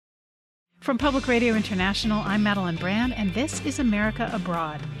From Public Radio International, I'm Madeline Brand, and this is America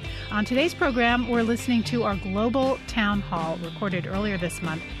Abroad. On today's program, we're listening to our global town hall recorded earlier this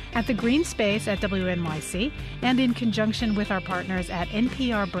month at the Greene Space at WNYC and in conjunction with our partners at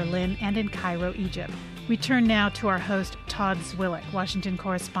NPR Berlin and in Cairo, Egypt. We turn now to our host, Todd Zwillich, Washington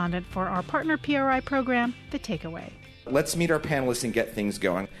correspondent for our partner PRI program, The Takeaway. Let's meet our panelists and get things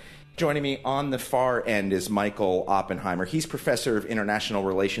going. Joining me on the far end is Michael Oppenheimer. He's professor of international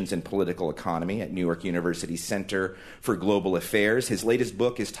relations and political economy at New York University Center for Global Affairs. His latest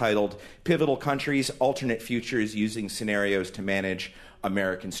book is titled Pivotal Countries, Alternate Futures Using Scenarios to Manage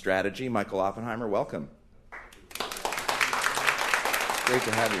American Strategy. Michael Oppenheimer, welcome. Great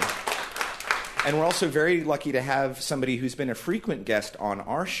to have you. And we're also very lucky to have somebody who's been a frequent guest on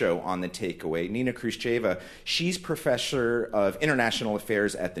our show on The Takeaway, Nina Khrushcheva. She's professor of international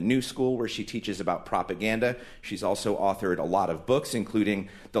affairs at the New School, where she teaches about propaganda. She's also authored a lot of books, including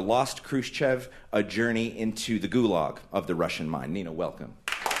The Lost Khrushchev, A Journey into the Gulag of the Russian Mind. Nina, welcome.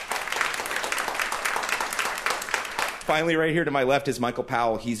 Finally, right here to my left is Michael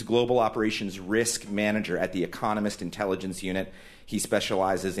Powell. He's Global Operations Risk Manager at the Economist Intelligence Unit. He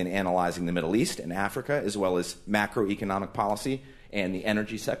specializes in analyzing the Middle East and Africa, as well as macroeconomic policy and the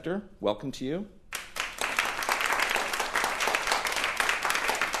energy sector. Welcome to you.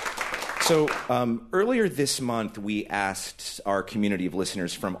 So earlier this month, we asked our community of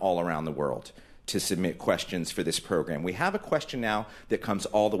listeners from all around the world to submit questions for this program. We have a question now that comes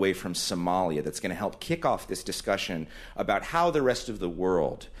all the way from Somalia that's going to help kick off this discussion about how the rest of the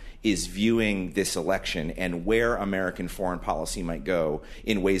world is viewing this election and where American foreign policy might go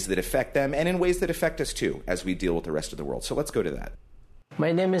in ways that affect them and in ways that affect us too as we deal with the rest of the world. So let's go to that.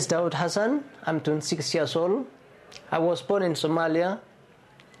 My name is Daud Hassan. I'm 26 years old. I was born in Somalia.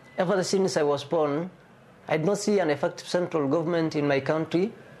 Ever since I was born, I did not see an effective central government in my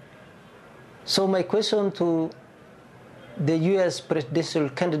country. So my question to the U.S. presidential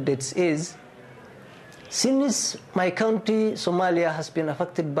candidates is, since my country, Somalia, has been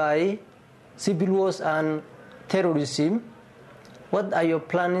affected by civil wars and terrorism, what are your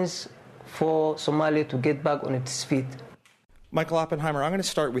plans for Somalia to get back on its feet? Michael Oppenheimer, I'm going to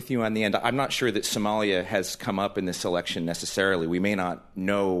start with you on the end. I'm not sure that Somalia has come up in this election necessarily. We may not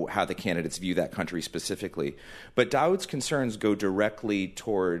know how the candidates view that country specifically. But Daud's concerns go directly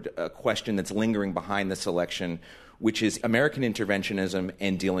toward a question that's lingering behind this election, which is American interventionism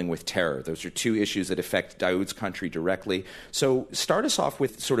and dealing with terror. Those are two issues that affect Daud's country directly. So start us off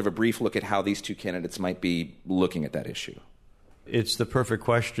with sort of a brief look at how these two candidates might be looking at that issue. It's the perfect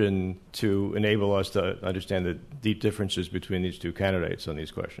question to enable us to understand the deep differences between these two candidates on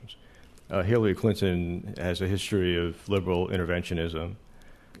these questions. Hillary Clinton has a history of liberal interventionism.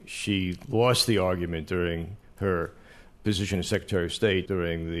 She lost the argument during her position as Secretary of State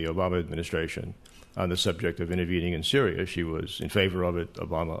during the Obama administration on the subject of intervening in Syria. She was in favor of it.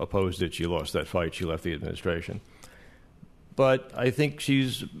 Obama opposed it. She lost that fight. She left the administration. But I think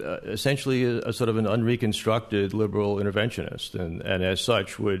she's essentially a sort of an unreconstructed liberal interventionist, and as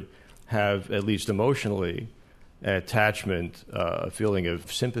such would have, at least emotionally, an attachment, a feeling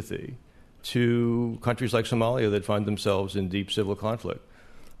of sympathy to countries like Somalia that find themselves in deep civil conflict.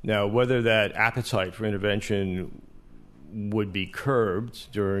 Now, whether that appetite for intervention would be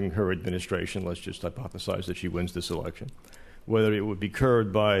curbed during her administration, let's just hypothesize that she wins this election, whether it would be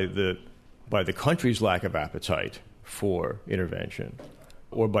curbed by the country's lack of appetite for intervention,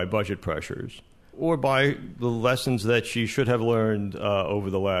 or by budget pressures, or by the lessons that she should have learned over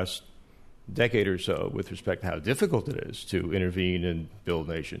the last decade or so with respect to how difficult it is to intervene and build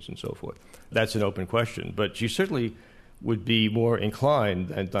nations and so forth. That's an open question. But she certainly would be more inclined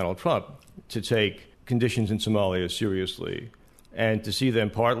than Donald Trump to take conditions in Somalia seriously and to see them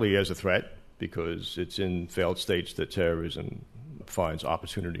partly as a threat, because it's in failed states that terrorism finds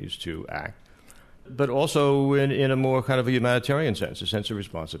opportunities to act, but also in a more kind of a humanitarian sense, a sense of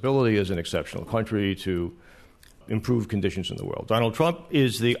responsibility as an exceptional country to improve conditions in the world. Donald Trump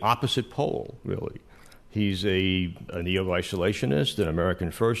is the opposite pole, really. He's a neo-isolationist, an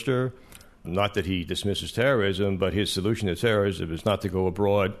American firster. Not that he dismisses terrorism, but his solution to terrorism is not to go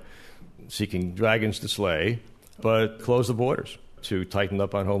abroad seeking dragons to slay, but close the borders, to tighten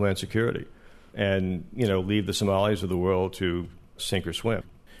up on homeland security, and leave the Somalis of the world to sink or swim.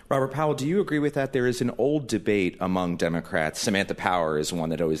 Robert Powell, do you agree with that? There is an old debate among Democrats. Samantha Power is one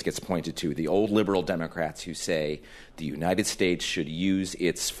that always gets pointed to. The old liberal Democrats who say the United States should use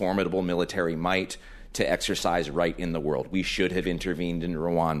its formidable military might to exercise right in the world. We should have intervened in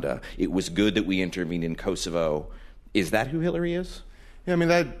Rwanda. It was good that we intervened in Kosovo. Is that who Hillary is? Yeah, I mean,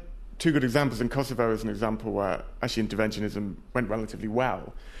 there are two good examples. In Kosovo is an example where actually interventionism went relatively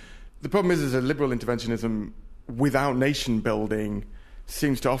well. The problem is a liberal interventionism without nation building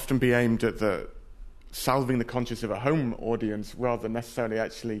seems to often be aimed at salving the conscience of a home audience rather than necessarily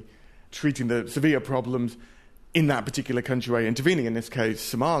actually treating the severe problems in that particular country where you're intervening, in this case,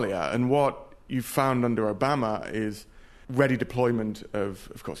 Somalia. And what you've found under Obama is ready deployment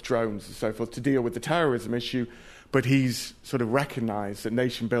of course, drones and so forth to deal with the terrorism issue, but he's sort of recognized that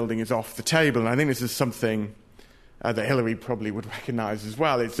nation building is off the table. And I think this is something that Hillary probably would recognize as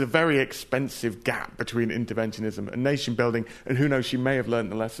well. It's a very expensive gap between interventionism and nation building, and who knows, she may have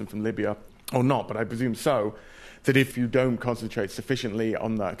learned the lesson from Libya or not, but I presume so, that if you don't concentrate sufficiently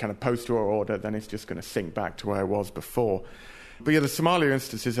on the kind of post-war order, then it's just going to sink back to where it was before. But yeah, the Somalia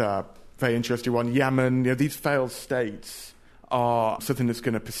instance is a very interesting one. Yemen, these failed states are something that's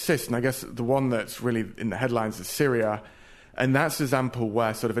going to persist, and I guess the one that's really in the headlines is Syria, and that's an example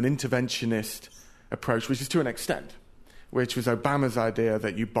where sort of an interventionist approach, which is to an extent, which was Obama's idea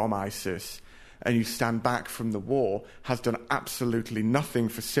that you bomb ISIS and you stand back from the war, has done absolutely nothing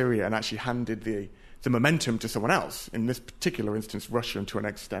for Syria and actually handed the momentum to someone else, in this particular instance, Russia, and to an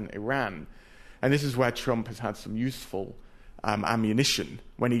extent, Iran. And this is where Trump has had some useful ammunition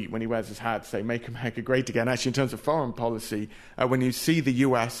when he wears his hat, say, make America great again. Actually, in terms of foreign policy, when you see the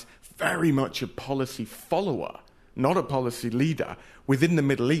US very much a policy follower, not a policy leader, within the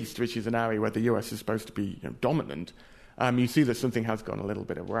Middle East, which is an area where the US is supposed to be dominant, you see that something has gone a little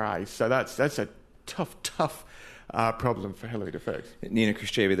bit awry. So that's a tough problem for Hillary to fix. Nina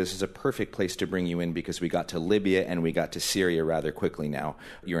Khrushcheva, this is a perfect place to bring you in because we got to Libya and we got to Syria rather quickly now.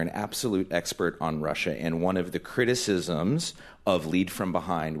 You're an absolute expert on Russia, and one of the criticisms of Lead from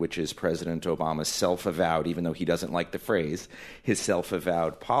Behind, which is President Obama's self-avowed, even though he doesn't like the phrase, his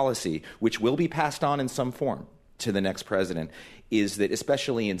self-avowed policy, which will be passed on in some form to the next president, is that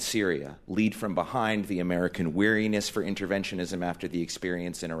especially in Syria, Lead from Behind, the American weariness for interventionism after the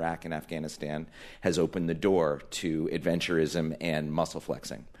experience in Iraq and Afghanistan has opened the door to adventurism and muscle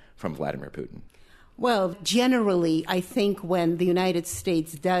flexing from Vladimir Putin. Well, generally, I think when the United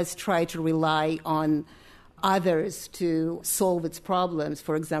States does try to rely on others to solve its problems,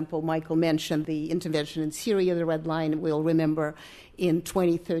 for example, Michael mentioned the intervention in Syria, the Red Line. We'll remember in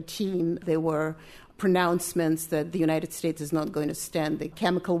 2013 there were pronouncements that the United States is not going to stand the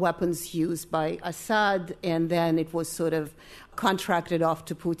chemical weapons used by Assad, and then it was sort of contracted off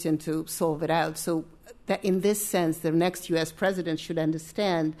to Putin to solve it out. So that in this sense, the next U.S. president should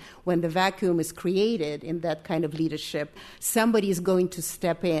understand when the vacuum is created in that kind of leadership, somebody is going to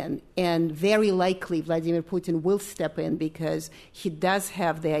step in, and very likely Vladimir Putin will step in because he does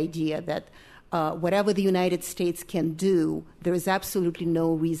have the idea that whatever the United States can do, there is absolutely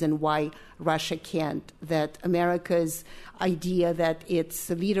no reason why Russia can't. That America's idea that it's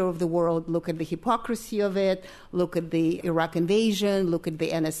the leader of the world, look at the hypocrisy of it, look at the Iraq invasion, look at the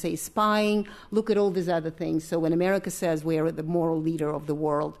NSA spying, look at all these other things. So when America says we are the moral leader of the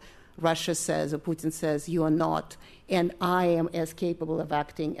world, Russia says, or Putin says, you are not, and I am as capable of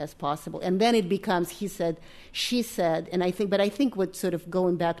acting as possible. And then it becomes he said, she said, and I think what sort of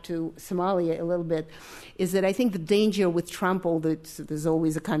going back to Somalia a little bit is that I think the danger with Trump, although there's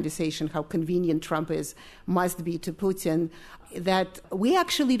always a conversation how convenient Trump must be to Putin, that we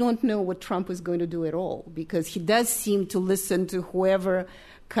actually don't know what Trump is going to do at all, because he does seem to listen to whoever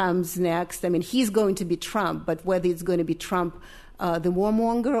comes next. I mean, he's going to be Trump, but whether it's going to be Trump the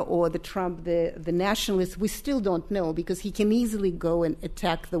warmonger or the Trump, the nationalist, we still don't know, because he can easily go and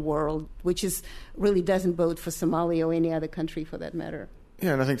attack the world, which really doesn't bode for Somalia or any other country for that matter.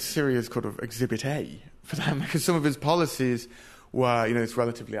 Yeah, and I think Syria is kind of exhibit A for that, because some of his policies were, it's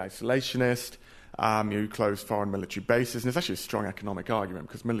relatively isolationist. You close foreign military bases, and it's actually a strong economic argument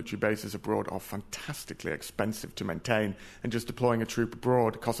because military bases abroad are fantastically expensive to maintain, and just deploying a troop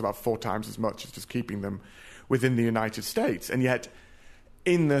abroad costs about 4 times as much as just keeping them within the United States. And yet,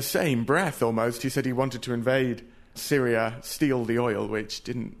 in the same breath almost, he said he wanted to invade Syria, steal the oil, which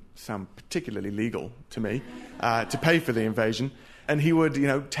didn't sound particularly legal to me, to pay for the invasion. And he would,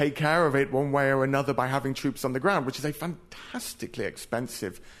 take care of it one way or another by having troops on the ground, which is a fantastically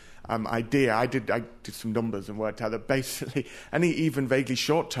expensive idea. I did some numbers and worked out that basically any even vaguely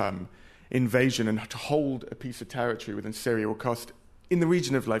short-term invasion and to hold a piece of territory within Syria will cost in the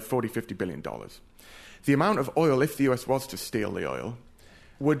region of like $40-50 billion. The amount of oil, if the US was to steal the oil,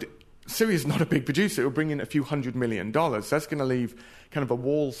 Syria's not a big producer. It would bring in a few $100 million. That's going to leave kind of a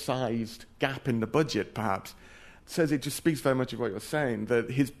wall-sized gap in the budget, perhaps. says it just speaks very much of what you're saying,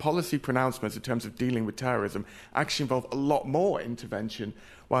 that his policy pronouncements in terms of dealing with terrorism actually involve a lot more intervention,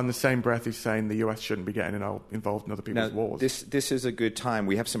 while in the same breath he's saying the US shouldn't be getting involved in other people's wars. This is a good time.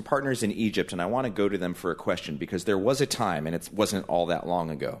 We have some partners in Egypt, and I want to go to them for a question, because there was a time, and it wasn't all that long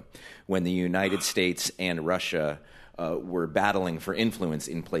ago, when the United States and Russia were battling for influence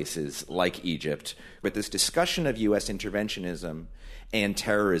in places like Egypt. But this discussion of U.S. interventionism and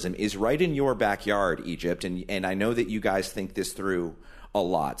terrorism is right in your backyard, Egypt, and I know that you guys think this through a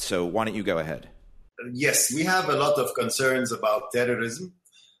lot. So why don't you go ahead? Yes, we have a lot of concerns about terrorism,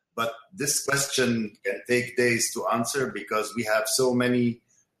 but this question can take days to answer because we have so many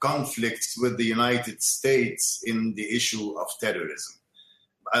conflicts with the United States in the issue of terrorism.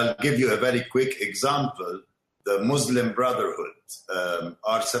 I'll give you a very quick example. The Muslim Brotherhood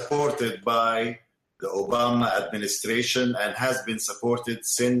are supported by the Obama administration and has been supported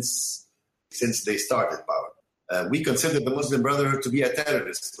since they started power. We consider the Muslim Brotherhood to be a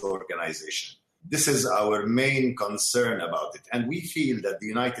terrorist organization. This is our main concern about it. And we feel that the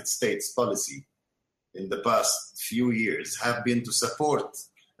United States policy in the past few years have been to support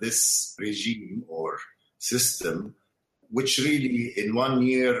this regime or system, which really in 1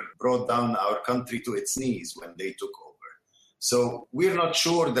 year brought down our country to its knees when they took over. So we're not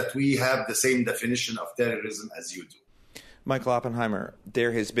sure that we have the same definition of terrorism as you do. Michael Oppenheimer,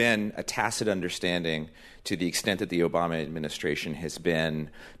 there has been a tacit understanding to the extent that the Obama administration has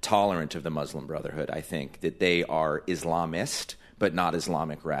been tolerant of the Muslim Brotherhood, I think, that they are Islamist but not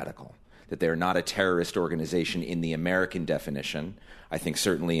Islamic radical, that they're not a terrorist organization in the American definition. I think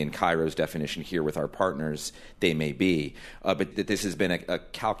certainly in Cairo's definition here with our partners, they may be. But that this has been a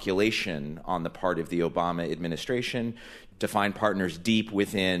calculation on the part of the Obama administration to find partners deep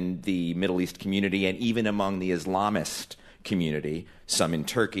within the Middle East community and even among the Islamist community, some in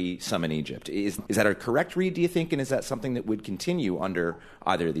Turkey, some in Egypt. Is that a correct read, do you think, and is that something that would continue under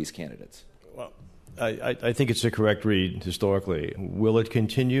either of these candidates? Well, I think it's a correct read historically. Will it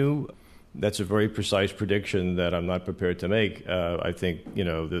continue? That's a very precise prediction that I'm not prepared to make. I think,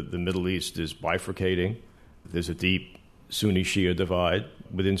 the Middle East is bifurcating. There's a deep Sunni-Shia divide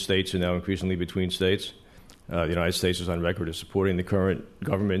within states and now increasingly between states. The United States is on record as supporting the current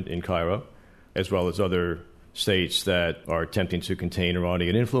government in Cairo, as well as other states that are attempting to contain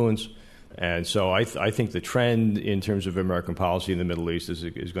Iranian influence. And so I think the trend in terms of American policy in the Middle East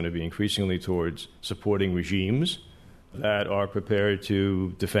is going to be increasingly towards supporting regimes that are prepared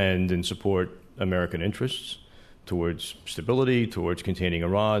to defend and support American interests, towards stability, towards containing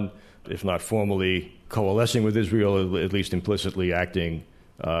Iran, if not formally coalescing with Israel, at least implicitly acting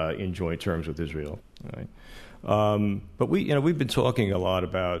in joint terms with Israel. Right? But we've been talking a lot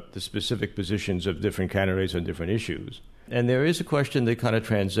about the specific positions of different candidates on different issues. And there is a question that kind of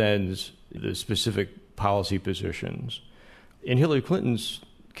transcends the specific policy positions. In Hillary Clinton's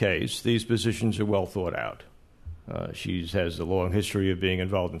case, these positions are well thought out. She has a long history of being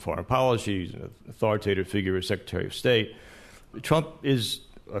involved in foreign policy. She's an authoritative figure as Secretary of State. Trump is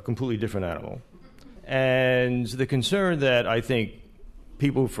a completely different animal. And the concern that I think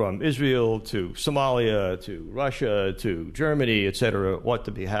people from Israel to Somalia to Russia to Germany, et cetera, ought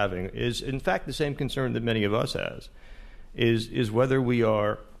to be having is, in fact, the same concern that many of us has, is whether we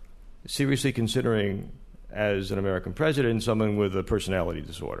are seriously considering, as an American president, someone with a personality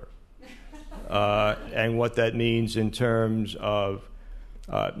disorder. And what that means in terms of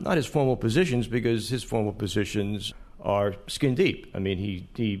not his formal positions, because his formal positions are skin deep. I mean,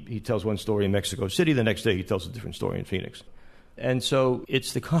 he tells one story in Mexico City, the next day he tells a different story in Phoenix. And so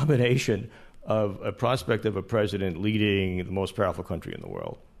it's the combination of a prospect of a president leading the most powerful country in the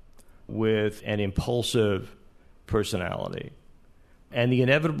world with an impulsive personality and the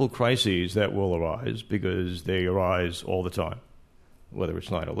inevitable crises that will arise, because they arise all the time, whether it's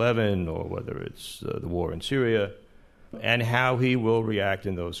 9/11 or whether it's the war in Syria, and how he will react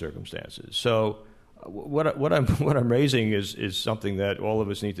in those circumstances. So what I'm raising is something that all of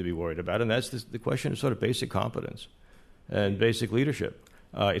us need to be worried about, and that's the question of sort of basic competence and basic leadership.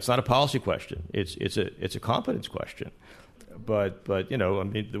 It's not a policy question. It's a competence question. But I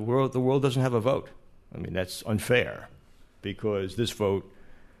mean, the world doesn't have a vote. I mean, that's unfair, because this vote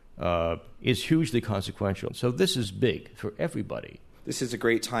is hugely consequential. So this is big for everybody. This is a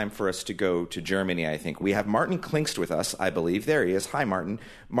great time for us to go to Germany, I think. We have Martin Klinkst with us, I believe. There he is. Hi, Martin.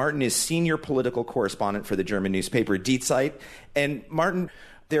 Martin is senior political correspondent for the German newspaper Die Zeit. And Martin,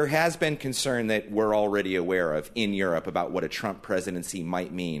 there has been concern that we're already aware of in Europe about what a Trump presidency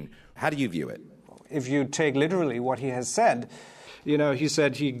might mean. How do you view it? If you take literally what he has said, he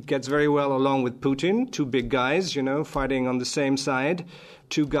said he gets very well along with Putin, two big guys, fighting on the same side.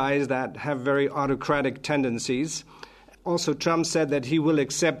 two guys that have very autocratic tendencies. Also, Trump said that he will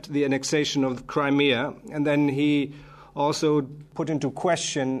accept the annexation of Crimea, and then he also put into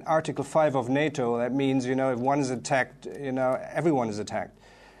question Article 5 of NATO. That means, if one is attacked, everyone is attacked.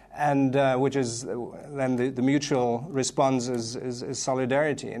 And which is then the mutual response is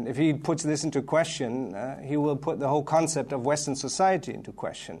solidarity. And if he puts this into question, he will put the whole concept of Western society into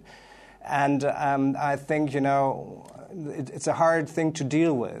question. And I think, it's a hard thing to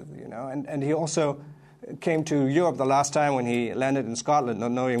deal with, And he also came to Europe the last time when he landed in Scotland,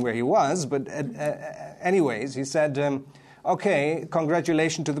 not knowing where he was. But anyways, he said, okay,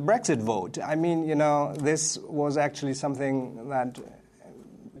 congratulations to the Brexit vote. I mean, this was actually something that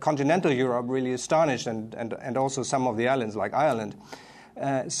continental Europe really astonished, and also some of the islands like Ireland.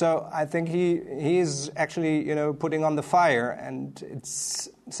 So I think he is actually putting on the fire, and it's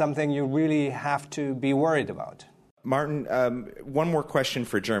something you really have to be worried about. Martin, one more question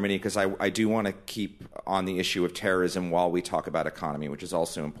for Germany, because I do want to keep on the issue of terrorism while we talk about economy, which is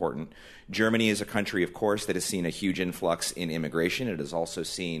also important. Germany is a country, of course, that has seen a huge influx in immigration. It has also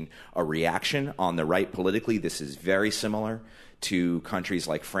seen a reaction on the right politically. This is very similar to countries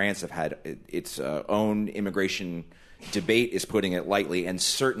like France have had its own immigration debate, is putting it lightly, and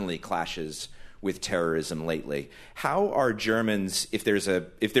certainly clashes with terrorism lately. How are Germans, if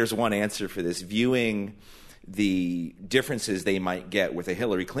there's one answer for this, viewing the differences they might get with a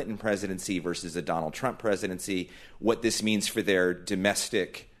Hillary Clinton presidency versus a Donald Trump presidency, what this means for their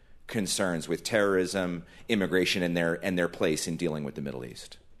domestic concerns with terrorism, immigration, and their place in dealing with the Middle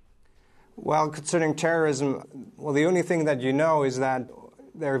East? Well, concerning terrorism, the only thing that you know is that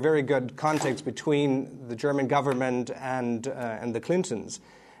there are very good contacts between the German government and the Clintons.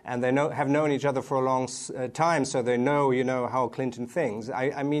 And they have known each other for a long time, so they know, how Clinton thinks.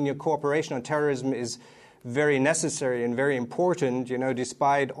 I mean, your cooperation on terrorism is very necessary and very important,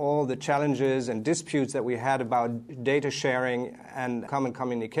 despite all the challenges and disputes that we had about data sharing and common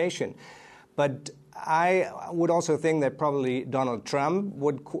communication. But I would also think that probably Donald Trump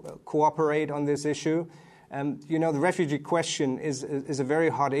would cooperate on this issue. The refugee question is a very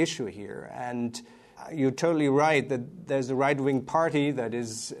hot issue here. And you're totally right that there's a right-wing party that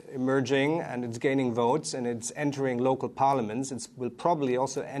is emerging and it's gaining votes and it's entering local parliaments. It will probably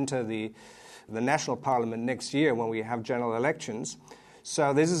also enter the national parliament next year when we have general elections.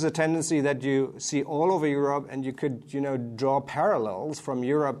 So this is a tendency that you see all over Europe, and you could, draw parallels from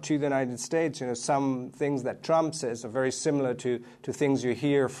Europe to the United States. Some things that Trump says are very similar to things you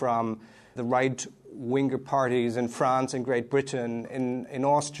hear from the right-winger parties in France and Great Britain, in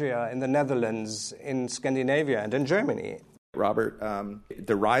Austria, in the Netherlands, in Scandinavia, and in Germany. Robert,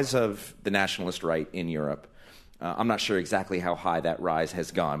 the rise of the nationalist right in Europe, I'm not sure exactly how high that rise has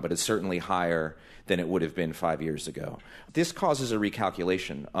gone, but it's certainly higher than it would have been 5 years ago. This causes a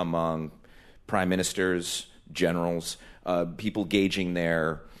recalculation among prime ministers, generals, people gauging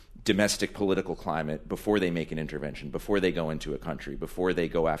their domestic political climate before they make an intervention, before they go into a country, before they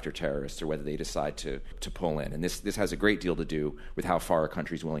go after terrorists, or whether they decide to pull in. And this has a great deal to do with how far a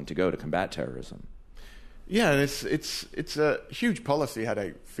country is willing to go to combat terrorism. Yeah, it's a huge policy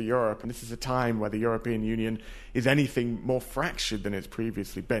headache for Europe, and this is a time where the European Union is anything more fractured than it's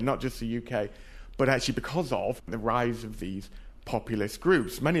previously been, not just the UK, but actually because of the rise of these populist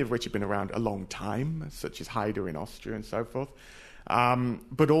groups, many of which have been around a long time, such as Haider in Austria and so forth,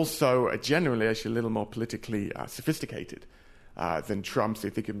 but also generally actually a little more politically sophisticated than Trump. So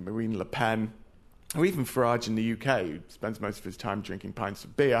you think of Marine Le Pen, or even Farage in the UK, who spends most of his time drinking pints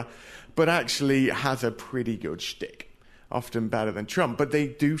of beer, but actually has a pretty good shtick, often better than Trump. But they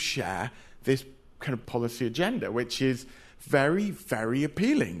do share this kind of policy agenda, which is very, very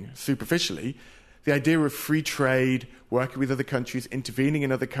appealing, superficially. The idea of free trade, working with other countries, intervening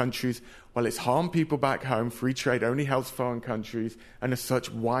in other countries, well, it's harmed people back home. Free trade only helps foreign countries, and as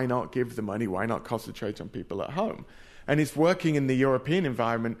such, why not give the money? Why not concentrate on people at home? And it's working in the European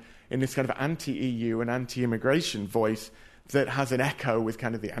environment in this kind of anti-EU and anti-immigration voice that has an echo with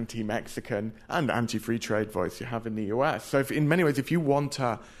kind of the anti-Mexican and anti-free trade voice you have in the US. So in many ways, if you want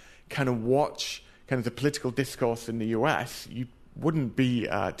to kind of watch kind of the political discourse in the US, you wouldn't be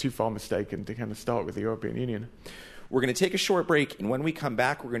too far mistaken to kind of start with the European Union. We're going to take a short break, and when we come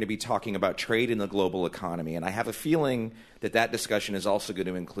back, we're going to be talking about trade in the global economy. And I have a feeling that discussion is also going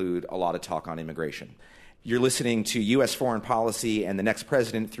to include a lot of talk on immigration. You're listening to U.S. Foreign Policy and the Next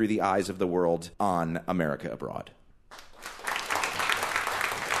President Through the Eyes of the World on America Abroad.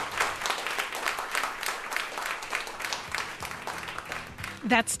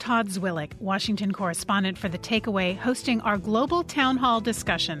 That's Todd Zwillich, Washington correspondent for The Takeaway, hosting our global town hall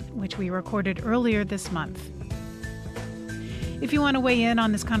discussion, which we recorded earlier this month. If you want to weigh in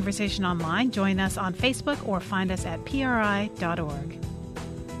on this conversation online, join us on Facebook or find us at pri.org.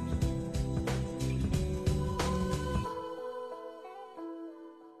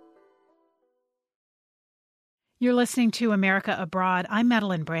 You're listening to America Abroad. I'm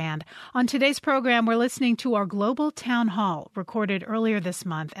Madeline Brand. On today's program, we're listening to our global town hall recorded earlier this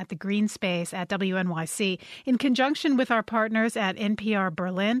month at the Greene Space at WNYC in conjunction with our partners at NPR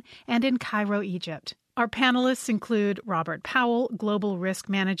Berlin and in Cairo, Egypt. Our panelists include Robert Powell, Global Risk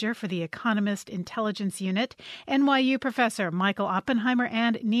Manager for the Economist Intelligence Unit, NYU Professor Michael Oppenheimer,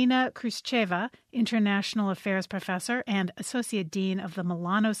 and Nina Khrushcheva, International Affairs Professor and Associate Dean of the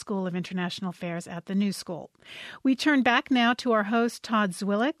Milano School of International Affairs at the New School. We turn back now to our host, Todd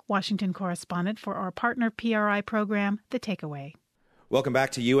Zwillich, Washington correspondent for our partner PRI program, The Takeaway. Welcome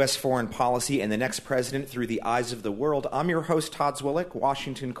back to U.S. Foreign Policy and the Next President Through the Eyes of the World. I'm your host, Todd Zwillich,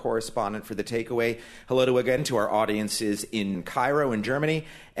 Washington correspondent for The Takeaway. Hello again to our audiences in Cairo in Germany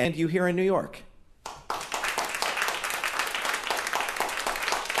and you here in New York.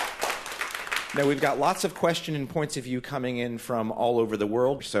 Now, we've got lots of questions and points of view coming in from all over the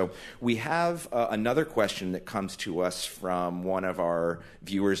world. So we have another question that comes to us from one of our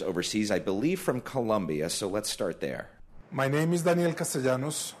viewers overseas, I believe from Colombia. So let's start there. My name is Daniel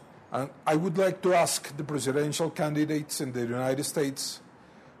Castellanos, and I would like to ask the presidential candidates in the United States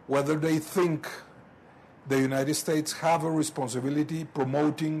whether they think the United States have a responsibility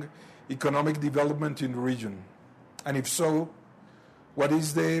promoting economic development in the region. And if so, what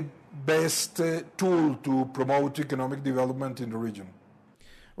is the best tool to promote economic development in the region?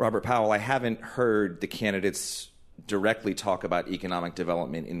 Robert Powell, I haven't heard the candidates directly talk about economic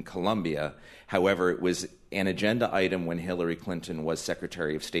development in Colombia. However, it was an agenda item when Hillary Clinton was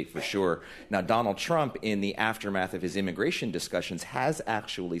Secretary of State for sure. Now, Donald Trump, in the aftermath of his immigration discussions, has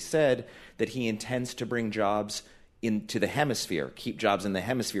actually said that he intends to bring jobs into the hemisphere, keep jobs in the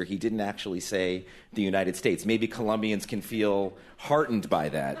hemisphere. He didn't actually say the United States. Maybe Colombians can feel heartened by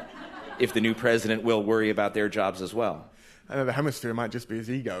that if the new president will worry about their jobs as well. I know the hemisphere might just be his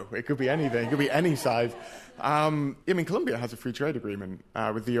ego. It could be anything. It could be any size. I mean, Colombia has a free trade agreement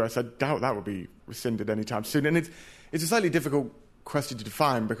with the US. I doubt that will be rescinded anytime soon. And it's a slightly difficult question to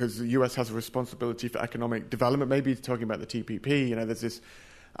define because the US has a responsibility for economic development. Maybe he's talking about the TPP. You know, there's this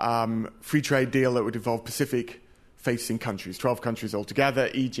free trade deal that would involve Pacific-facing countries, 12 countries altogether,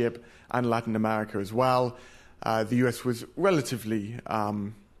 Egypt and Latin America as well. The US was relatively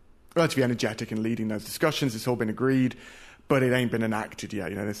energetic in leading those discussions. It's all been agreed, but it ain't been enacted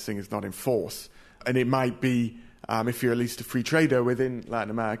yet. You know, this thing is not in force. And it might be, if you're at least a free trader within Latin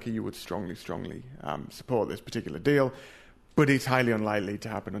America, you would strongly support this particular deal. But it's highly unlikely to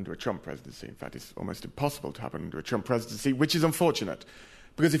happen under a Trump presidency. In fact, it's almost impossible to happen under a Trump presidency, which is unfortunate.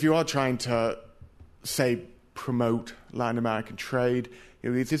 Because if you are trying to, say, promote Latin American trade,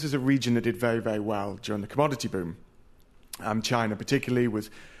 you know, this is a region that did very, very well during the commodity boom. China particularly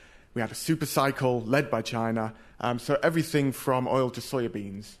we had a super cycle led by China. So everything from oil to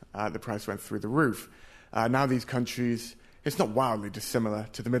soybeans, the price went through the roof. Now these countries, it's not wildly dissimilar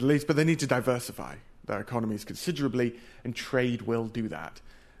to the Middle East, but they need to diversify their economies considerably, and trade will do that.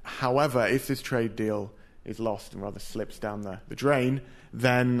 However, if this trade deal is lost and rather slips down the drain,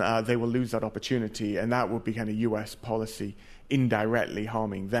 then they will lose that opportunity, and that will be kind of US policy indirectly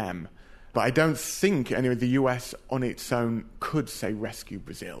harming them. But I don't think, anyway, the US on its own could, say, rescue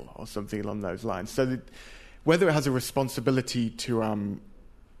Brazil or something along those lines. So whether it has a responsibility to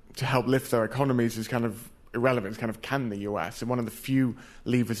help lift their economies is kind of irrelevant. It's kind of can the US? And one of the few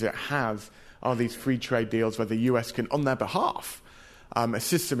levers it has are these free trade deals where the US can, on their behalf,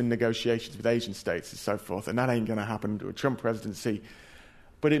 assist them in negotiations with Asian states and so forth. And that ain't going to happen under a Trump presidency.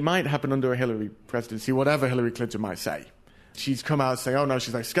 But it might happen under a Hillary presidency, whatever Hillary Clinton might say. She's come out saying, oh no,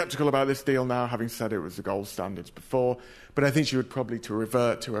 she's very skeptical about this deal now, having said it was the gold standards before. But I think she would probably, to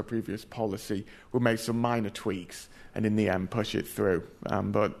revert to her previous policy, would make some minor tweaks and in the end push it through.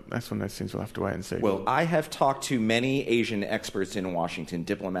 But that's one of those things we'll have to wait and see. Well, I have talked to many Asian experts in Washington,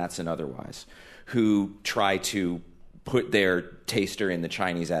 diplomats and otherwise, who try to put their taster in the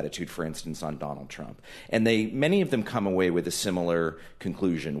Chinese attitude, for instance, on Donald Trump. And many of them come away with a similar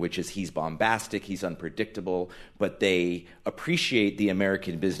conclusion, which is he's bombastic, he's unpredictable, but they appreciate the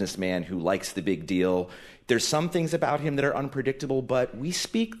American businessman who likes the big deal. There's some things about him that are unpredictable, but we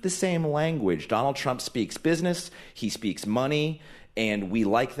speak the same language. Donald Trump speaks business, he speaks money, and we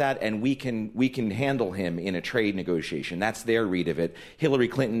like that, and we can handle him in a trade negotiation. That's their read of it. Hillary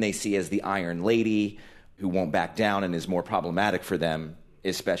Clinton they see as the Iron Lady, who won't back down and is more problematic for them.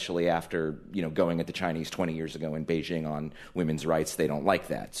 especially after, going at the Chinese 20 years ago in Beijing on women's rights. They don't like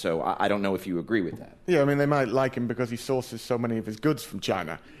that. So I don't know if you agree with that. Yeah, I mean, they might like him because he sources so many of his goods from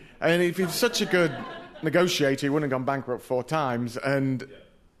China. And if he's such a good negotiator, he wouldn't have gone bankrupt 4 times.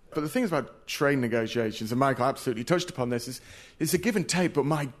 But the thing about trade negotiations, and Michael absolutely touched upon this, is it's a give and take, but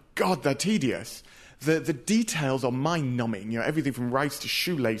my God, they're tedious. The details are mind-numbing. Everything from rice to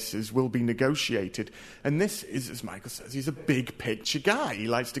shoelaces will be negotiated. And this is, as Michael says, he's a big-picture guy. He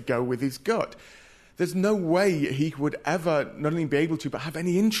likes to go with his gut. There's no way he would ever not only be able to, but have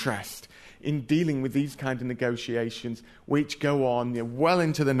any interest in dealing with these kind of negotiations, which go on well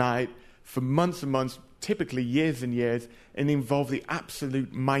into the night for months and months, typically years and years, and involve the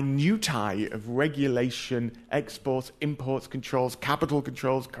absolute minutiae of regulation, exports, imports controls, capital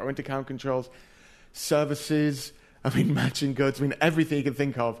controls, current account controls, services, matching goods, everything you can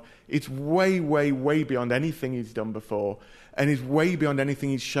think of. It's way, way, way beyond anything he's done before, and is way beyond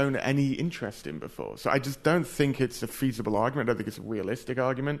anything he's shown any interest in before. So I just don't think it's a feasible argument. I don't think it's a realistic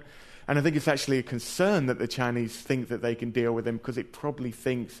argument. And I think it's actually a concern that the Chinese think that they can deal with him because it probably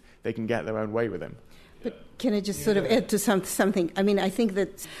thinks they can get their own way with him. But can I just sort of add to something? I think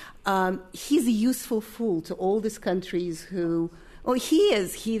that he's a useful fool to all these countries who... Oh, he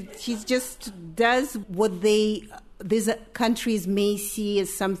is. He just does what these countries may see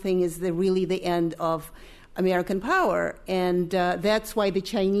as something as really the end of American power. And that's why the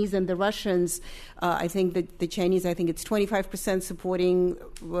Chinese and the Russians, I think that the Chinese, it's 25% supporting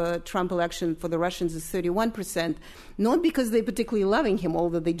Trump election. For the Russians, it's 31%. Not because they're particularly loving him,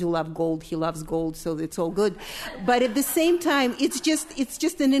 although they do love gold. He loves gold, so it's all good. But at the same time, it's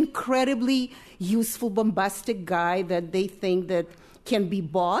just an incredibly useful, bombastic guy that they think that can be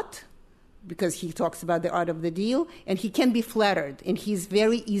bought, because he talks about the art of the deal, and he can be flattered, and he's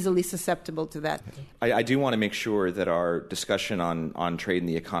very easily susceptible to that. I do want to make sure that our discussion on trade and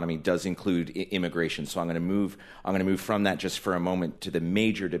the economy does include immigration. So I'm going to move from that just for a moment to the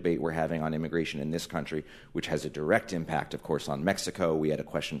major debate we're having on immigration in this country, which has a direct impact, of course, on Mexico. We had a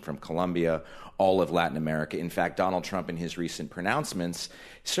question from Colombia, all of Latin America. In fact, Donald Trump, in his recent pronouncements,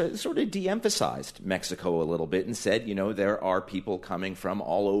 sort of de-emphasized Mexico a little bit and said, there are people coming from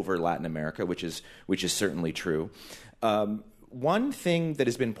all over Latin America, which is certainly true. One thing that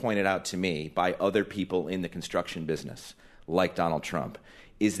has been pointed out to me by other people in the construction business, like Donald Trump,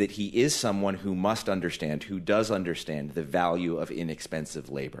 is that he is someone who does understand the value of inexpensive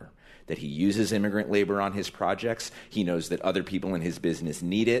labor, that he uses immigrant labor on his projects. He knows that other people in his business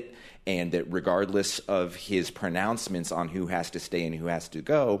need it, and that regardless of his pronouncements on who has to stay and who has to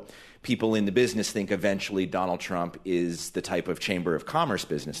go, people in the business think eventually Donald Trump is the type of Chamber of Commerce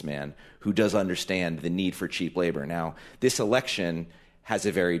businessman who does understand the need for cheap labor. Now, this election has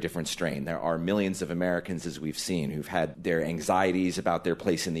a very different strain. There are millions of Americans, as we've seen, who've had their anxieties about their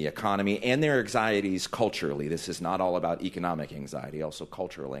place in the economy and their anxieties culturally. This is not all about economic anxiety, also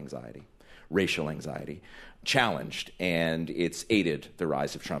cultural anxiety, racial anxiety, challenged, and it's aided the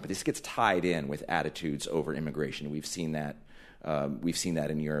rise of Trump. This gets tied in with attitudes over immigration. We've seen that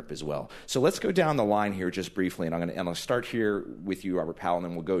in Europe as well. So let's go down the line here just briefly, and I'll start here with you, Robert Powell, and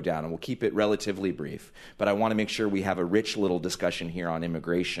then we'll go down, and we'll keep it relatively brief. But I want to make sure we have a rich little discussion here on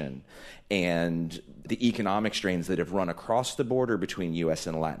immigration and the economic strains that have run across the border between U.S.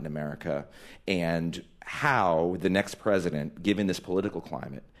 and Latin America, and how the next president, given this political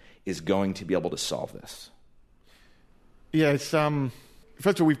climate, is going to be able to solve this. Yeah, first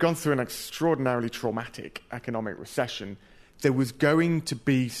of all, we've gone through an extraordinarily traumatic economic recession. There was going to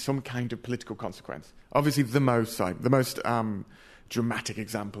be some kind of political consequence. Obviously, the most dramatic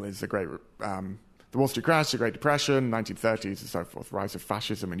example is the Wall Street crash, the Great Depression, 1930s and so forth, rise of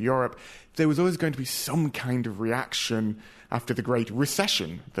fascism in Europe. There was always going to be some kind of reaction after the Great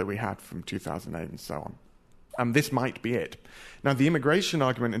Recession that we had from 2008 and so on. And this might be it. Now, the immigration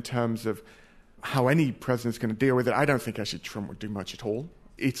argument in terms of how any president's going to deal with it, I don't think actually Trump would do much at all.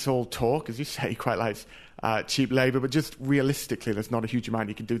 It's all talk, as you say, he quite likes cheap labor, but just realistically, there's not a huge amount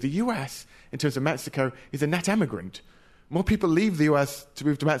you can do. The U.S., in terms of Mexico, is a net emigrant. More people leave the U.S. to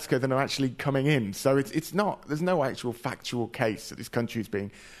move to Mexico than are actually coming in. So it's not, there's no actual factual case that this country is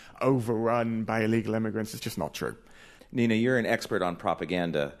being overrun by illegal immigrants. It's just not true. Nina, you're an expert on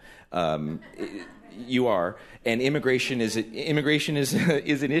propaganda. You are, and immigration is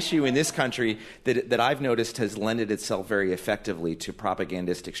an issue in this country that I've noticed has lended itself very effectively to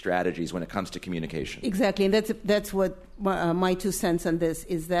propagandistic strategies when it comes to communication. Exactly, and that's what my 2 cents on this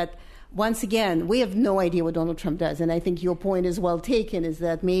is that. Once again, we have no idea what Donald Trump does, and I think your point is well taken, is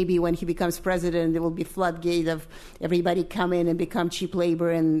that maybe when he becomes president, there will be floodgate of everybody come in and become cheap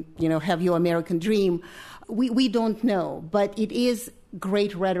labor and, have your American dream. We don't know, but it is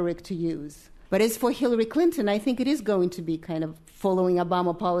great rhetoric to use. But as for Hillary Clinton, I think it is going to be kind of following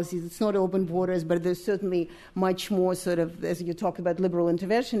Obama policies. It's not open borders, but there's certainly much more sort of, as you talk about liberal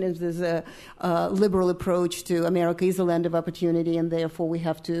interventionism, there's a liberal approach to America is a land of opportunity, and therefore we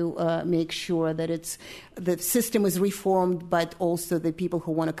have to make sure that the system is reformed, but also the people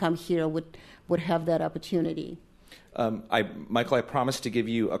who want to come here would have that opportunity. Michael, I promised to give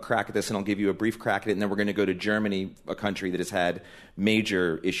you a crack at this, and I'll give you a brief crack at it, and then we're going to go to Germany, a country that has had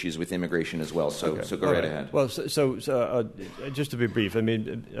major issues with immigration as well. So go right ahead. Well, so just to be brief, I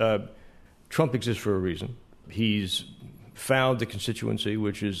mean, Trump exists for a reason. He's found a constituency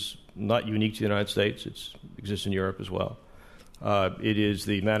which is not unique to the United States. It exists in Europe as well. It is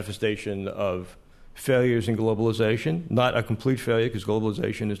the manifestation of failures in globalization, not a complete failure because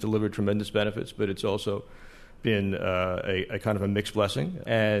globalization has delivered tremendous benefits, but it's also been a kind of a mixed blessing,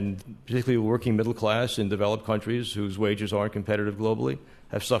 and particularly the working middle class in developed countries whose wages aren't competitive globally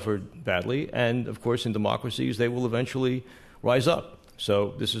have suffered badly, and of course in democracies they will eventually rise up.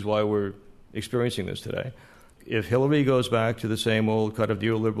 So this is why we're experiencing this today. If Hillary goes back to the same old kind of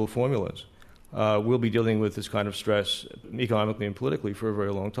neoliberal formulas, we'll be dealing with this kind of stress economically and politically for a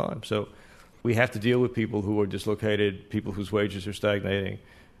very long time. So we have to deal with people who are dislocated, people whose wages are stagnating,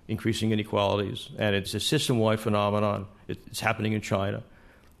 increasing inequalities, and it's a system-wide phenomenon. It's happening in China,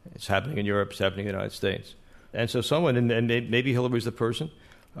 it's happening in Europe, it's happening in the United States. And so someone, and maybe Hillary's the person,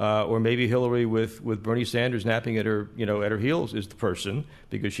 or maybe Hillary with Bernie Sanders napping at her heels is the person,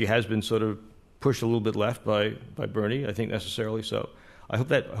 because she has been sort of pushed a little bit left by Bernie, I think necessarily so. I hope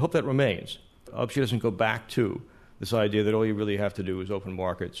that remains. I hope she doesn't go back to this idea that all you really have to do is open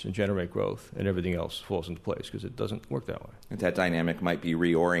markets and generate growth and everything else falls into place, because it doesn't work that way. And that dynamic might be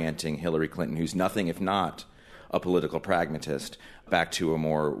reorienting Hillary Clinton, who's nothing if not a political pragmatist, back to a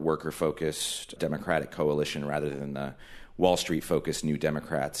more worker-focused Democratic coalition rather than the Wall Street-focused New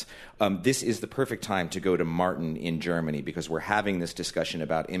Democrats. This is the perfect time to go to Martin in Germany, because we're having this discussion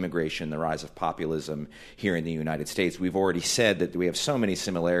about immigration, the rise of populism here in the United States. We've already said that we have so many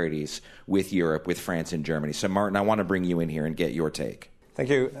similarities with Europe, with France and Germany. So, Martin, I want to bring you in here and get your take. Thank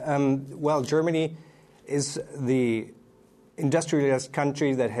you. Well, Germany is the industrialized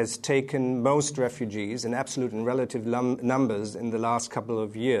country that has taken most refugees in absolute and relative numbers in the last couple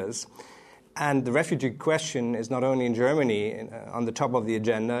of years. And the refugee question is not only in Germany on the top of the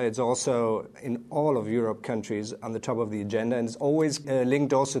agenda, it's also in all of Europe countries on the top of the agenda, and it's always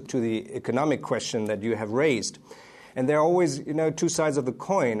linked also to the economic question that you have raised. And there are always, two sides of the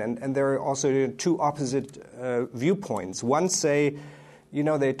coin, and there are also two opposite viewpoints. One say,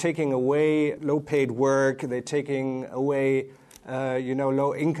 they're taking away low-paid work, they're taking away,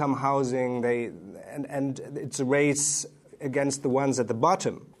 low-income housing, and it's a race against the ones at the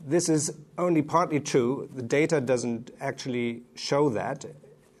bottom. This is only partly true. The data doesn't actually show that.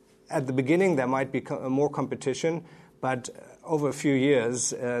 At the beginning, there might be more competition, but over a few years,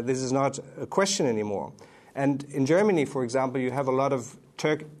 this is not a question anymore. And in Germany, for example, you have a lot of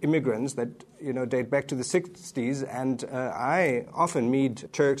Turk immigrants that date back to the 60s, and I often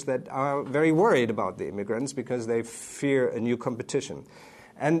meet Turks that are very worried about the immigrants because they fear a new competition.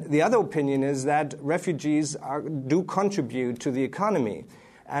 And the other opinion is that refugees do contribute to the economy.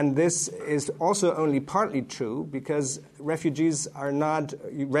 And this is also only partly true because refugees are not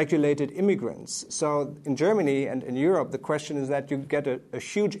regulated immigrants. So in Germany and in Europe, the question is that you get a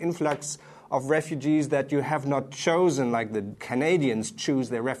huge influx of refugees that you have not chosen, like the Canadians choose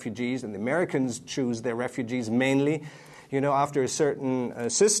their refugees and the Americans choose their refugees mainly, after a certain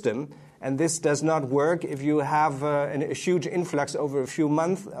system. And this does not work if you have a huge influx over a few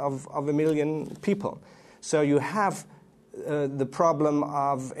months of 1 million people. So you have the problem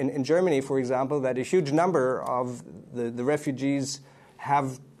of, in Germany, for example, that a huge number of the refugees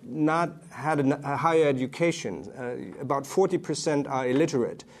have not had a higher education. About 40% are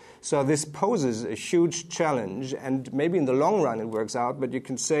illiterate. So this poses a huge challenge, and maybe in the long run it works out, but you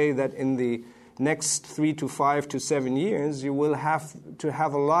can say that in the next 3 to 5 to 7 years, you will have to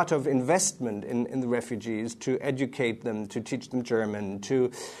have a lot of investment in the refugees to educate them, to teach them German, to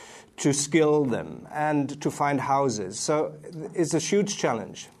skill them, and to find houses. So it's a huge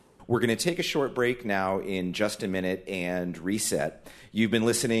challenge. We're going to take a short break now in just a minute and reset. You've been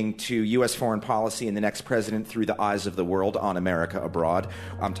listening to U.S. Foreign Policy and the Next President Through the Eyes of the World on America Abroad.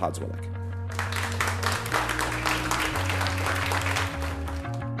 I'm Todd Zwillich.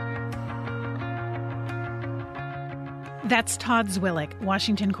 That's Todd Zwillich,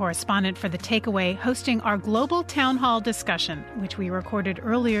 Washington correspondent for The Takeaway, hosting our global town hall discussion, which we recorded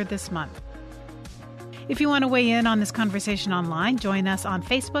earlier this month. If you want to weigh in on this conversation online, join us on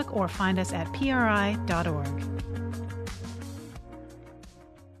Facebook or find us at pri.org.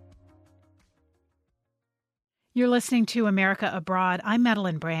 You're listening to America Abroad. I'm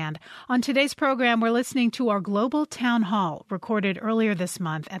Madeline Brand. On today's program, we're listening to our global town hall recorded earlier this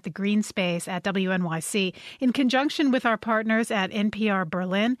month at the Greene Space at WNYC in conjunction with our partners at NPR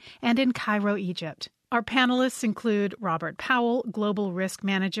Berlin and in Cairo, Egypt. Our panelists include Robert Powell, Global Risk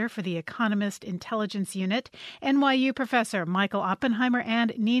Manager for the Economist Intelligence Unit, NYU Professor Michael Oppenheimer,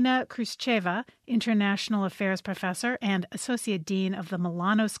 and Nina Khrushcheva, International Affairs Professor and Associate Dean of the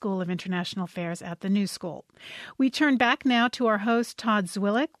Milano School of International Affairs at the New School. We turn back now to our host, Todd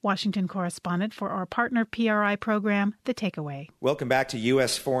Zwillich, Washington correspondent for our partner PRI program, The Takeaway. Welcome back to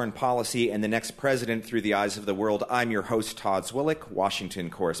U.S. Foreign Policy and the Next President Through the Eyes of the World. I'm your host, Todd Zwillich, Washington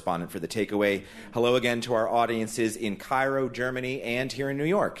correspondent for The Takeaway. Hello again to our audiences in Cairo, Germany, and here in New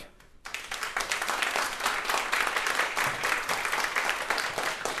York.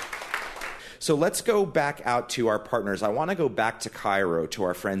 So let's go back out to our partners. I want to go back to Cairo, to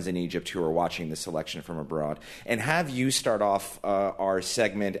our friends in Egypt who are watching this election from abroad, and have you start off our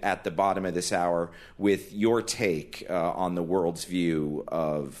segment at the bottom of this hour with your take on the world's view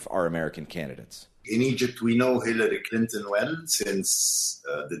of our American candidates. In Egypt, we know Hillary Clinton well since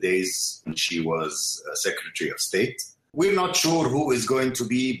the days when she was Secretary of State. We're not sure who is going to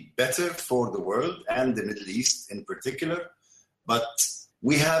be better for the world and the Middle East in particular, but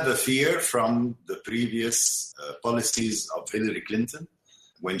we have a fear from the previous policies of Hillary Clinton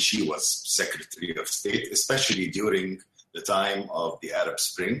when she was Secretary of State, especially during the time of the Arab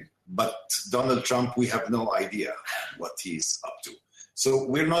Spring. But Donald Trump, we have no idea what he's up to. So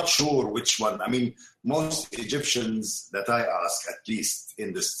we're not sure which one. I mean, most Egyptians that I ask, at least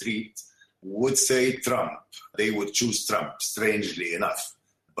in the street, would say Trump. They would choose Trump, strangely enough.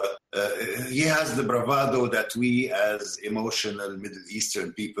 But he has the bravado that we as emotional Middle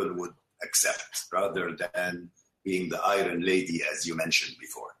Eastern people would accept rather than being the Iron Lady, as you mentioned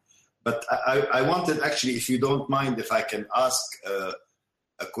before. But I wanted, actually, if you don't mind, if I can ask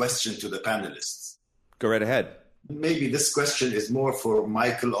a question to the panelists. Go right ahead. Maybe this question is more for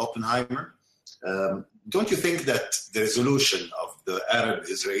Michael Oppenheimer. Don't you think that the resolution of the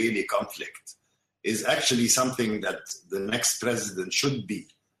Arab-Israeli conflict is actually something that the next president should be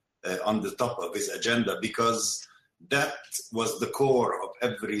on the top of his agenda? Because that was the core of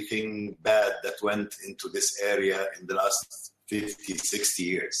everything bad that went into this area in the last 50, 60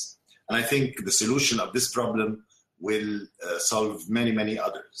 years. And I think the solution of this problem will solve many, many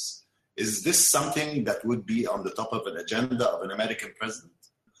others. Is this something that would be on the top of an agenda of an American president?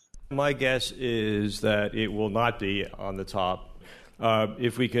 My guess is that it will not be on the top.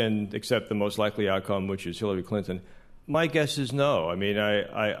 If we can accept the most likely outcome, which is Hillary Clinton, my guess is no. I mean,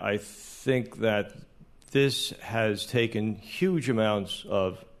 I think that this has taken huge amounts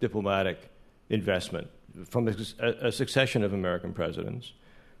of diplomatic investment from a succession of American presidents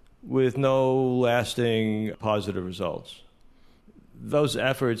with no lasting positive results. Those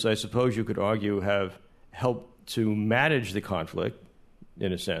efforts, I suppose you could argue, have helped to manage the conflict,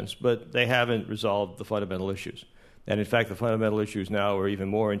 in a sense, but they haven't resolved the fundamental issues. And in fact, the fundamental issues now are even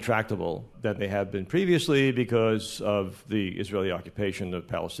more intractable than they have been previously because of the Israeli occupation of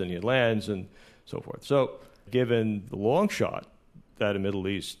Palestinian lands and so forth. So given the long shot that a Middle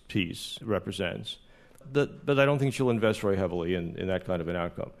East peace represents, but I don't think she'll invest very heavily in that kind of an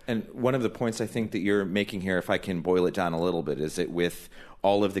outcome. And one of the points I think that you're making here, if I can boil it down a little bit, is that with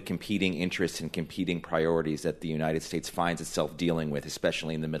all of the competing interests and competing priorities that the United States finds itself dealing with,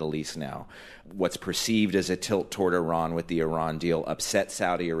 especially in the Middle East now, what's perceived as a tilt toward Iran with the Iran deal upset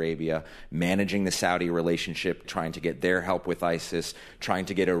Saudi Arabia, managing the Saudi relationship, trying to get their help with ISIS, trying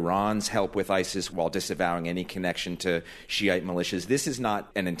to get Iran's help with ISIS while disavowing any connection to Shiite militias. This is not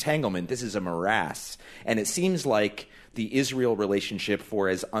an entanglement. This is a morass. And it seems like the Israel relationship, for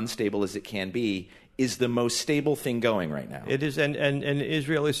as unstable as it can be, is the most stable thing going right now. It is, and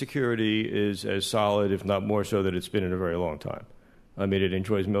Israeli security is as solid, if not more so, than it's been in a very long time. I mean, it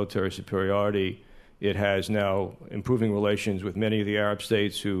enjoys military superiority. It has now improving relations with many of the Arab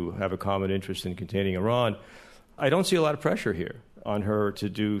states who have a common interest in containing Iran. I don't see a lot of pressure here on her to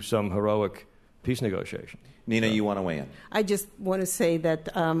do some heroic peace negotiation. Nina, you want to weigh in? I just want to say that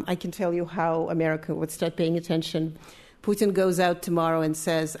I can tell you how America would start paying attention. Putin goes out tomorrow and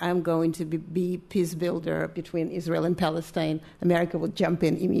says, I'm going to be peace builder between Israel and Palestine. America would jump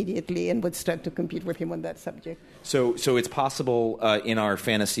in immediately and would start to compete with him on that subject. So it's possible in our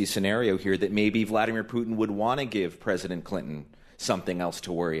fantasy scenario here that maybe Vladimir Putin would want to give President Clinton something else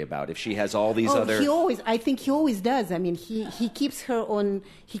to worry about if she has all these other. I think he always does. I mean, he keeps her on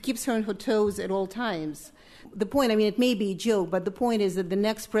her toes at all times. The point, I mean, it may be a joke, but the point is that the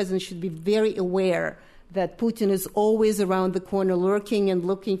next president should be very aware that Putin is always around the corner lurking and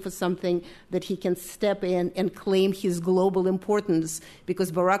looking for something that he can step in and claim his global importance,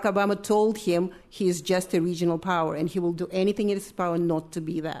 because Barack Obama told him he is just a regional power and he will do anything in his power not to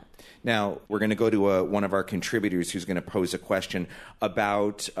be that. Now, we're going to go to one of our contributors who's going to pose a question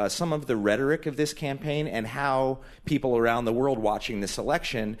about some of the rhetoric of this campaign and how people around the world watching this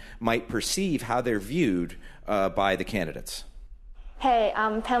election might perceive how they're viewed by the candidates. Hey,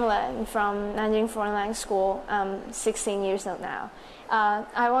 I'm Pamela. I'm from Nanjing Foreign Language School. I'm 16 years old now.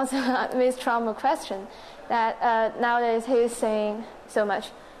 I want to ask Ms. Trump a question that nowadays he's saying so much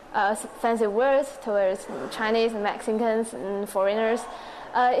fancy words towards Chinese and Mexicans and foreigners.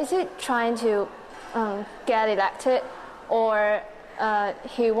 Is he trying to get elected, or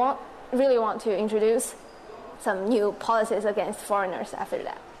he really want to introduce some new policies against foreigners after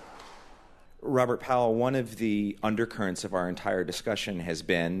that? Robert Powell, one of the undercurrents of our entire discussion has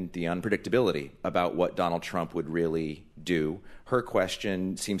been the unpredictability about what Donald Trump would really do. Her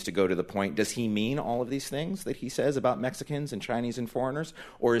question seems to go to the point, does he mean all of these things that he says about Mexicans and Chinese and foreigners?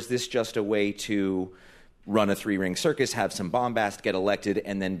 Or is this just a way to run a three-ring circus, have some bombast, get elected,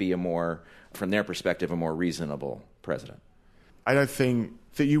 and then be from their perspective, a more reasonable president? I don't think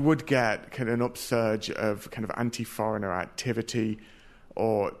that you would get kind of an upsurge of kind of anti-foreigner activity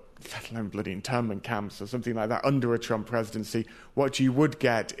or let alone bloody internment camps or something like that under a Trump presidency. What you would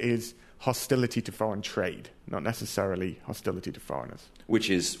get is hostility to foreign trade, not necessarily hostility to foreigners.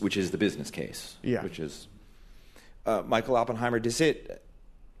 Which is the business case. Yeah. Which is Michael Oppenheimer, does it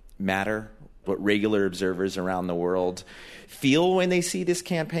matter what regular observers around the world feel when they see this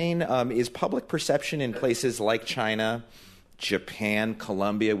campaign? Is public perception in places like China, Japan,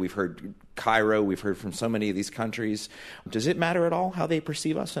 Colombia, we've heard Cairo, we've heard from so many of these countries. Does it matter at all how they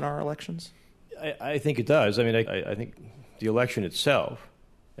perceive us in our elections? I think it does. I mean, I think the election itself,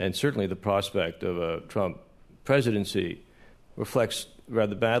 and certainly the prospect of a Trump presidency, reflects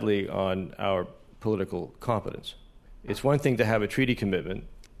rather badly on our political competence. It's one thing to have a treaty commitment,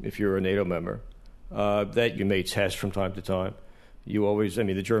 if you're a NATO member, that you may test from time to time.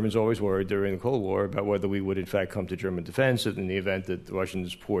 The Germans always worried during the Cold War about whether we would in fact come to German defense in the event that the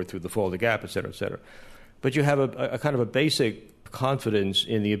Russians poured through the Fulda Gap, et cetera, et cetera. But you have a kind of a basic confidence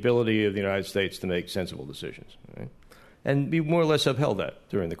in the ability of the United States to make sensible decisions, right? And we more or less upheld that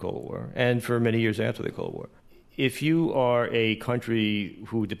during the Cold War and for many years after the Cold War. If you are a country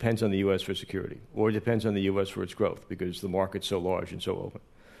who depends on the U.S. for security or depends on the U.S. for its growth because the market's so large and so open,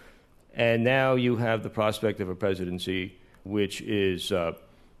 and now you have the prospect of a presidency which is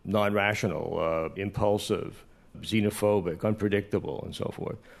non-rational, impulsive, xenophobic, unpredictable, and so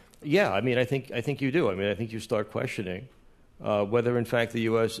forth. Yeah, I think you do. I think you start questioning whether, in fact, the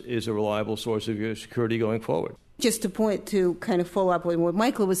U.S. is a reliable source of your security going forward. Just to kind of follow up on what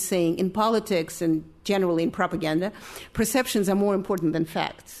Michael was saying, in politics and generally in propaganda, perceptions are more important than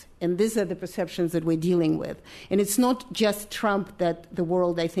facts. And these are the perceptions that we're dealing with. And it's not just Trump that the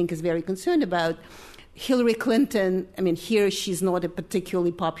world, I think, is very concerned about. Hillary Clinton, here she's not a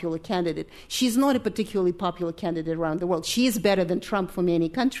particularly popular candidate. She's not a particularly popular candidate around the world. She is better than Trump for many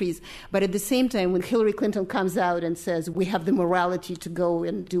countries. But at the same time, when Hillary Clinton comes out and says we have the morality to go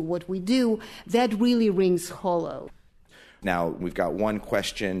and do what we do, that really rings hollow. Now, we've got one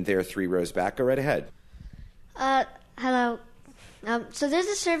question there, 3 rows back. Go right ahead. Hello. So there's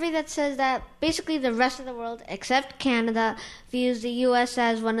a survey that says that basically the rest of the world, except Canada, views the U.S.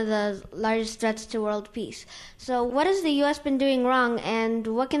 as one of the largest threats to world peace. So what has the U.S. been doing wrong, and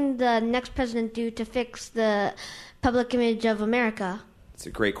what can the next president do to fix the public image of America? It's a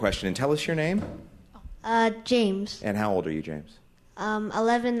great question. And tell us your name. James. And how old are you, James?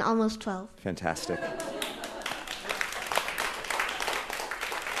 11, almost 12. Fantastic.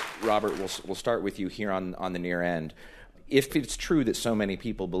 Robert, we'll start with you here on the near end. If it's true that so many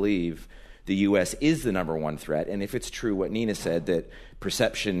people believe the U.S. is the number one threat, and if it's true what Nina said, that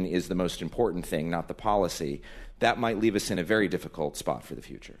perception is the most important thing, not the policy, that might leave us in a very difficult spot for the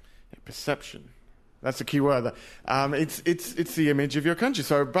future. Yeah, perception. That's the key word. It's the image of your country.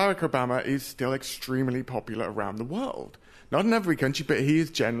 So Barack Obama is still extremely popular around the world. Not in every country, but he is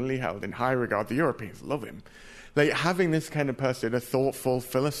generally held in high regard. The Europeans love him. Having this kind of person, a thoughtful,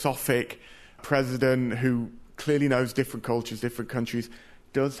 philosophic president who clearly knows different cultures, different countries,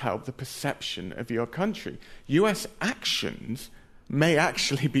 does help the perception of your country. U.S. actions may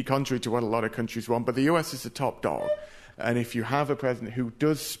actually be contrary to what a lot of countries want, but the U.S. is the top dog. And if you have a president who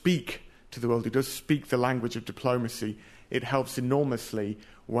does speak to the world, who does speak the language of diplomacy, it helps enormously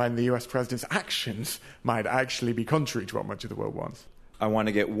when the U.S. president's actions might actually be contrary to what much of the world wants. I want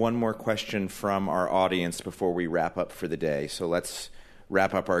to get one more question from our audience before we wrap up for the day. So let's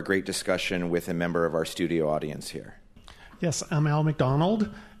wrap up our great discussion with a member of our studio audience here. Yes, I'm Al McDonald,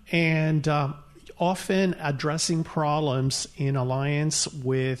 and often addressing problems in alliance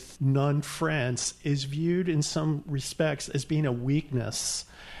with non-friends is viewed in some respects as being a weakness.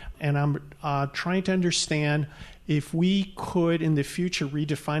 And I'm trying to understand if we could in the future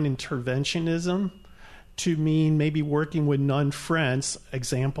redefine interventionism to mean maybe working with non-friends,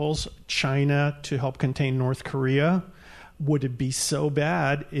 examples, China to help contain North Korea. Would it be so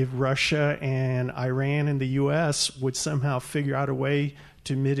bad if Russia and Iran and the U.S. would somehow figure out a way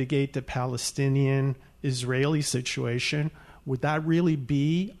to mitigate the Palestinian-Israeli situation? Would that really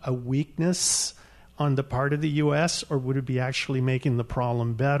be a weakness on the part of the U.S., or would it be actually making the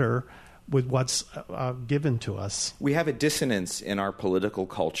problem better with what's given to us? We have a dissonance in our political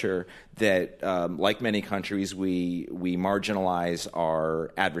culture that, like many countries, we marginalize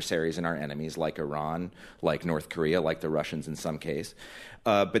our adversaries and our enemies, like Iran, like North Korea, like the Russians in some case.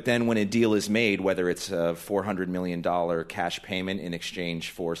 But then when a deal is made, whether it's a $400 million cash payment in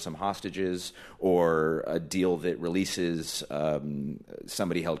exchange for some hostages or a deal that releases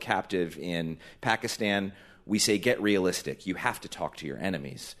somebody held captive in Pakistan, we say, get realistic. You have to talk to your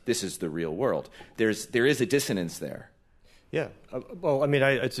enemies. This is the real world. There is a dissonance there. Yeah. Well, I mean,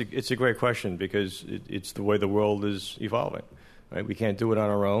 it's a great question because it's the way the world is evolving. Right? We can't do it on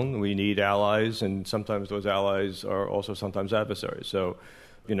our own. We need allies, and sometimes those allies are also sometimes adversaries. So,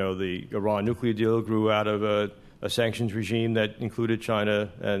 the Iran nuclear deal grew out of a sanctions regime that included China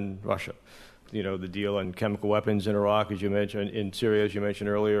and Russia. The deal on chemical weapons in Iraq, as you mentioned, in Syria, as you mentioned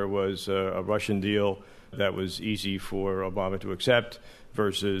earlier, was a Russian deal that was easy for Obama to accept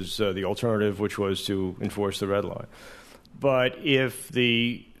versus the alternative, which was to enforce the red line. But if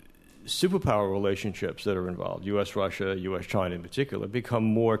the superpower relationships that are involved, U.S.-Russia, U.S.-China in particular, become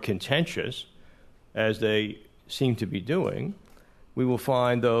more contentious, as they seem to be doing, we will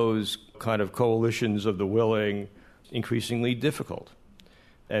find those kind of coalitions of the willing increasingly difficult.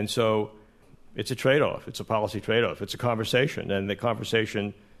 And so it's a trade-off. It's a policy trade-off. It's a conversation, and the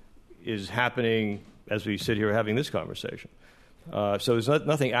conversation is happening as we sit here having this conversation. So there's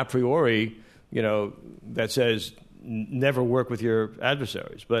nothing a priori, that says never work with your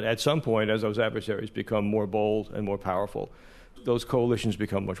adversaries. But at some point, as those adversaries become more bold and more powerful, those coalitions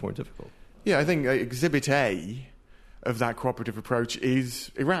become much more difficult. Yeah, I think Exhibit A of that cooperative approach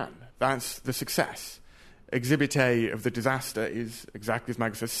is Iran. That's the success. Exhibit A of the disaster is, exactly as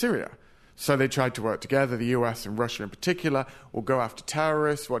Maggie says, Syria. So they tried to work together, the US and Russia in particular, or go after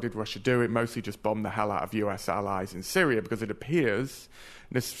terrorists. What did Russia do? It mostly just bombed the hell out of US allies in Syria because it appears,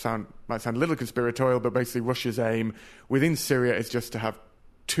 and this might sound a little conspiratorial, but basically Russia's aim within Syria is just to have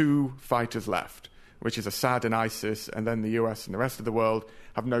two fighters left, which is Assad and ISIS, and then the US and the rest of the world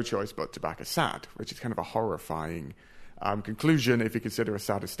have no choice but to back Assad, which is kind of a horrifying conclusion if you consider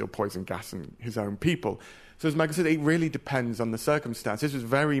Assad is still poison gassing his own people. So as Maggie said, it really depends on the circumstance. This was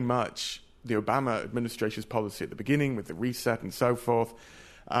very much the Obama administration's policy at the beginning with the reset and so forth,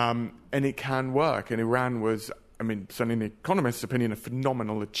 and it can work. And Iran was, certainly in the Economist's opinion, a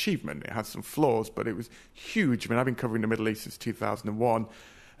phenomenal achievement. It had some flaws, but it was huge. I've been covering the Middle East since 2001,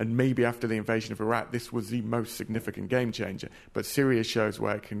 and maybe after the invasion of Iraq, this was the most significant game changer. But Syria shows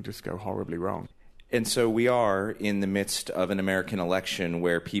where it can just go horribly wrong. And so we are in the midst of an American election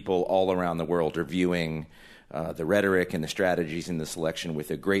where people all around the world are viewing the rhetoric and the strategies in this election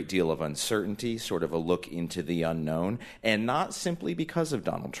with a great deal of uncertainty, sort of a look into the unknown, and not simply because of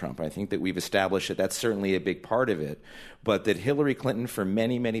Donald Trump. I think that we've established that that's certainly a big part of it, but that Hillary Clinton, for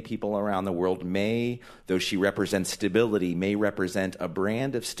many, many people around the world, though she represents stability, may represent a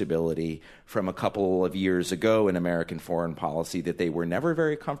brand of stability from a couple of years ago in American foreign policy that they were never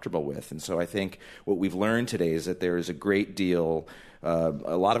very comfortable with. And so I think what we've learned today is that there is a great deal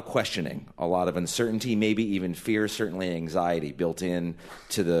a lot of questioning, a lot of uncertainty, maybe even fear, certainly anxiety built in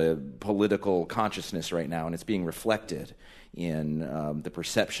to the political consciousness right now, and it's being reflected in the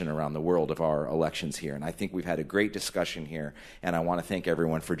perception around the world of our elections here. And I think we've had a great discussion here, and I want to thank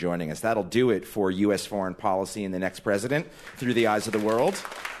everyone for joining us. That'll do it for U.S. foreign policy and the next president through the eyes of the world.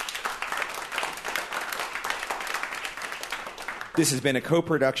 This has been a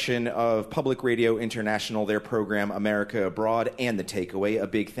co-production of Public Radio International, their program America Abroad, and The Takeaway. A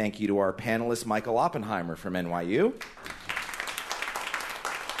big thank you to our panelist, Michael Oppenheimer from NYU.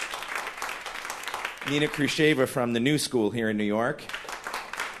 Nina Khrushcheva from the New School here in New York.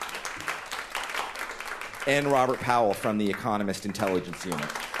 And Robert Powell from the Economist Intelligence Unit.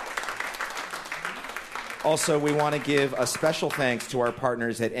 Also, we want to give a special thanks to our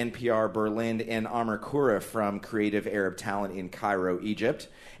partners at NPR Berlin and Amr Koura from Creative Arab Talent in Cairo, Egypt.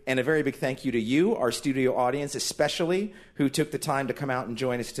 And a very big thank you to you, our studio audience especially, who took the time to come out and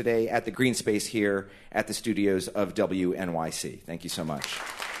join us today at the Greene Space here at the studios of WNYC. Thank you so much.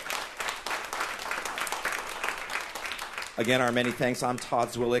 Again, our many thanks. I'm Todd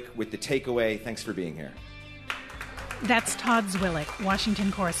Zwillich with The Takeaway. Thanks for being here. That's Todd Zwillich,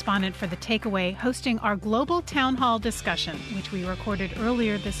 Washington correspondent for The Takeaway, hosting our global town hall discussion, which we recorded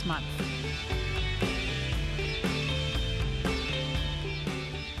earlier this month.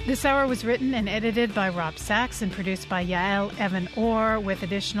 This hour was written and edited by Rob Sachs and produced by Yael Evan-Orr, with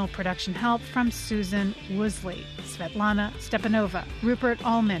additional production help from Susan Woosley, Svetlana Stepanova, Rupert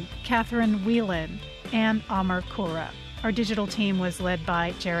Allman, Catherine Whelan, and Amr Koura. Our digital team was led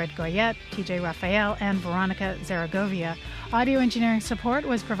by Jared Goyette, TJ Raphael, and Veronica Zaragovia. Audio engineering support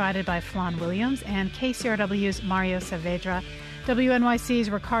was provided by Flan Williams and KCRW's Mario Saavedra,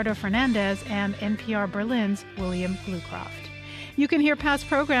 WNYC's Ricardo Fernandez, and NPR Berlin's William Bluecroft. You can hear past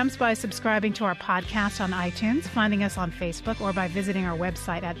programs by subscribing to our podcast on iTunes, finding us on Facebook, or by visiting our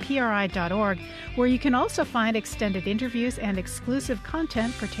website at pri.org, where you can also find extended interviews and exclusive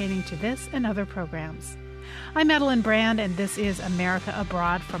content pertaining to this and other programs. I'm Madeline Brand, and this is America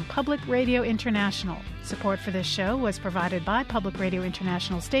Abroad from Public Radio International. Support for this show was provided by Public Radio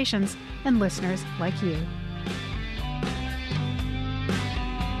International stations and listeners like you.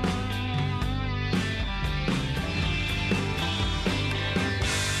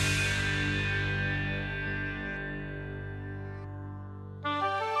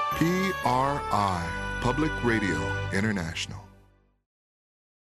 PRI, Public Radio International.